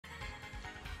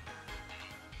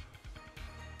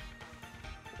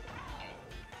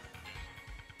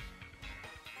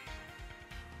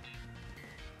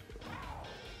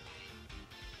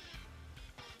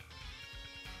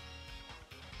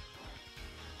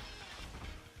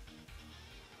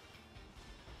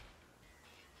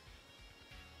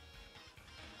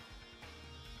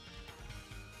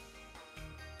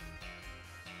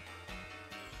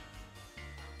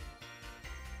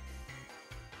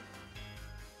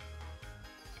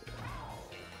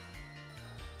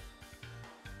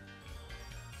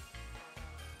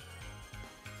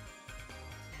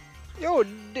Yo,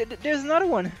 there's another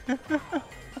one. Yo,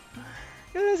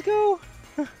 let's go.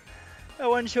 That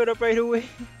one showed up right away.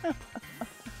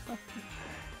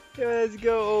 Yo, let's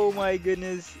go. Oh my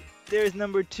goodness. There's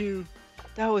number two.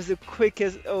 That was the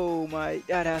quickest. Oh my,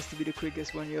 that has to be the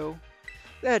quickest one, yo.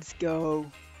 Let's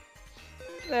go.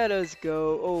 Let us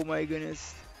go. Oh my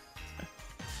goodness.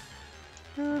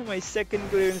 My second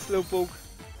Galarian Slowpoke.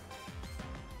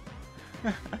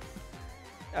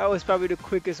 That was probably the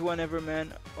quickest one ever,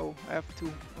 man. Oh, I have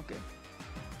two. Okay.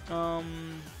 I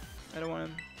don't want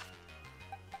to.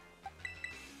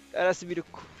 That has to be the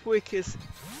quickest,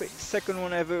 second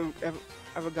one I've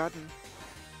ever gotten.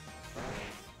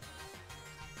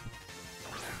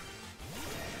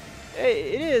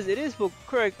 Hey, it is,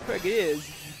 correct, it is.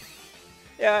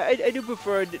 Yeah, I do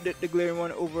prefer the Galarian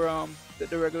one over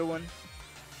the regular one.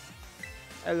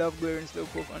 I love Galarian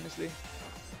Slowpoke, honestly.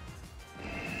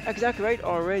 Exactly right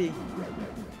already.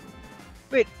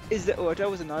 Wait, is that? Oh, I thought it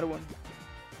was another one.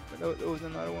 That was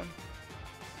another one.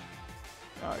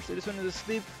 Alright, so this one is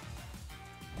asleep.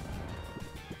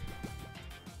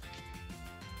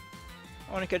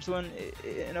 I want to catch one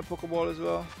in a Pokeball as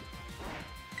well.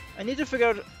 I need to figure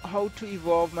out how to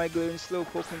evolve my Galarian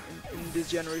Slowpoke in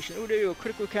this generation. Oh, there you go,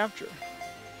 critical capture.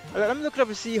 Let me look it up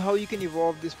to see how you can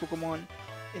evolve this Pokemon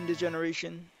in this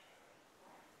generation.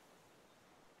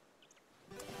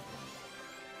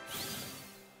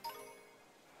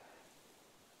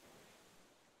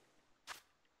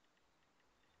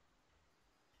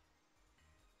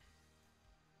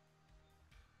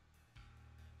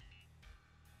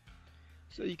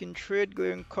 So you can trade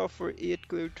Galarian Cuff for 8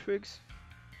 Galarian Twigs.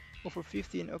 Or for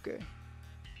 15, okay.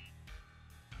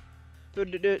 So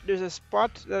there's a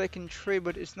spot that I can trade,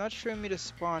 but it's not showing me the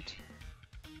spot.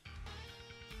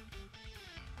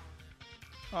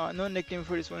 No nickname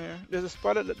for this one here. There's a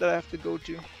spot that I have to go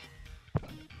to.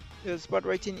 There's a spot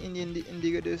right in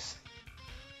Indigo this.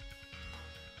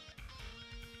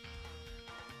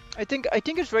 I think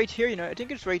it's right here, you know. I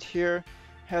think it's right here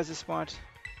has a spot.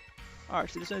 Alright,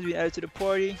 so this one's been added to the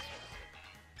party.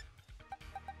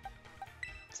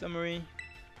 Summary.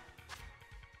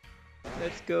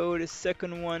 Let's go. The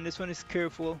second one. This one is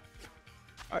careful.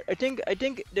 Alright, I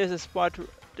think there's a spot. I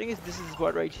think this is a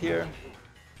spot right here.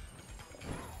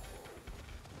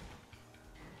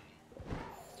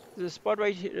 There's a spot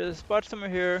right here. There's a spot somewhere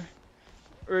here.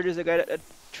 Or there's a guy that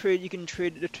trade. You can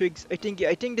trade the twigs. I think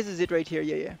this is it right here.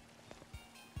 Yeah.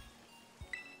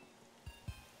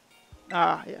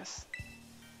 Ah, yes.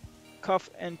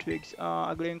 Cuff and twigs.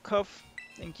 A Galarian Cuff.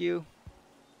 Thank you.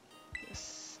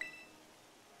 Yes.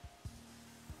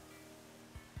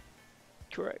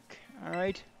 Correct. All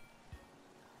right.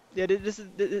 Yeah, this is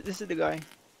the guy.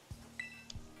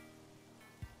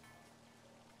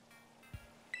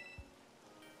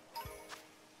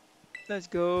 Let's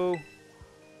go.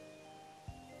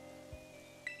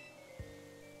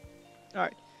 All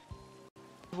right.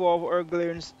 Evolve our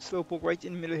Galarian Slowpoke right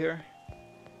in the middle here.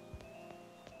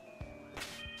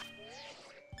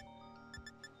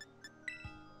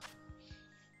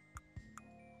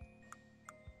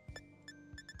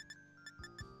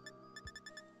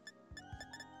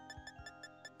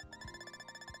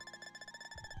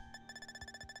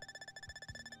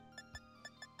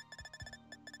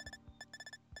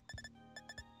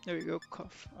 There we go,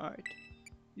 Cuff. Alright.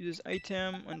 Use this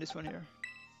item on this one here.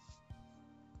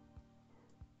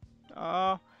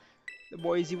 Ah, the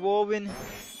boy is evolving.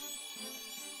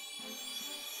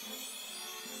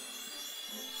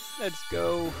 Let's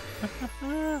go.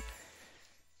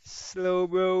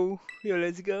 Slowbro. Yo,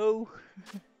 let's go.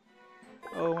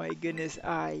 Oh my goodness,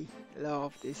 I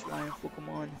love this line of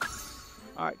Pokemon.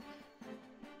 Alright.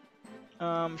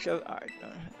 Alright.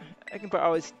 I can probably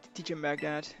always teach him back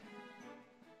that.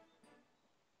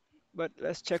 But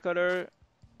let's check out our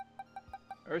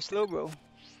Slowbro.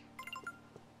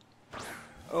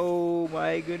 Oh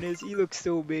my goodness, he looks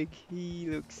so big. He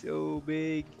looks so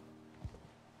big.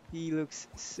 He looks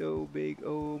so big.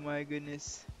 Oh my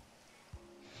goodness.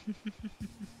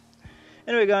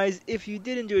 Anyway guys, if you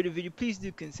did enjoy the video, please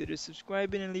do consider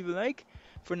subscribing and leave a like.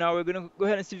 For now, we're gonna go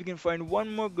ahead and see if we can find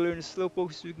one more Galarian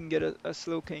Slowpoke so we can get a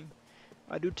Slowking.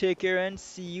 Do take care and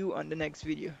see you on the next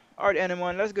video. Alright,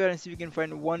 Animon, let's go ahead and see if we can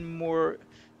find one more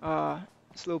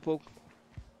Slowpoke.